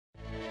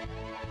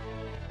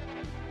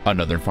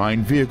Another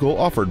fine vehicle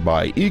offered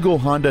by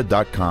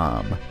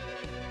EagleHonda.com.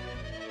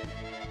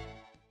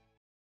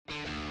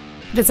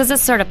 This is a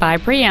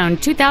certified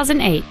pre-owned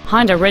 2008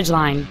 Honda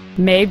Ridgeline,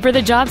 made for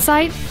the job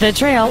site, the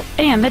trail,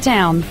 and the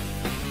town.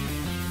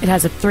 It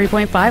has a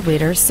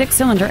 3.5-liter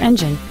six-cylinder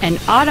engine, an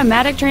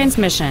automatic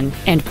transmission,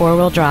 and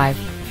four-wheel drive.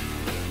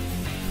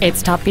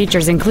 Its top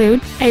features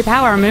include a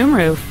power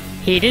moonroof,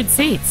 heated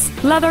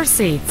seats, leather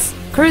seats,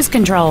 cruise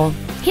control,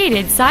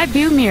 heated side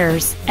view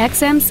mirrors,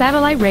 XM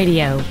satellite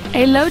radio,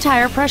 a low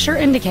tire pressure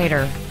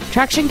indicator,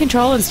 traction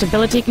control and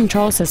stability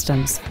control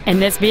systems, and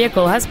this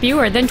vehicle has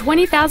fewer than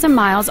 20,000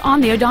 miles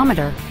on the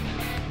odometer.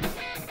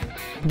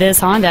 This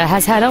Honda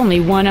has had only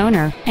one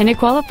owner, and it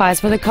qualifies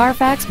for the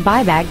Carfax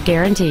buyback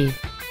guarantee.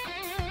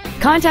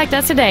 Contact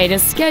us today to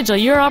schedule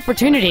your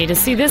opportunity to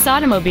see this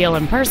automobile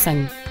in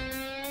person.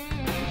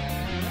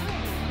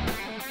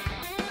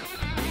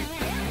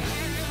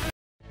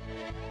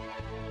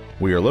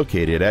 We are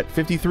located at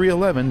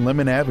 5311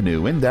 Lemmon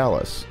Avenue in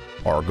Dallas.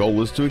 Our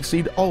goal is to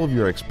exceed all of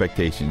your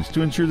expectations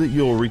to ensure that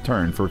you will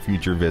return for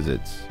future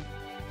visits.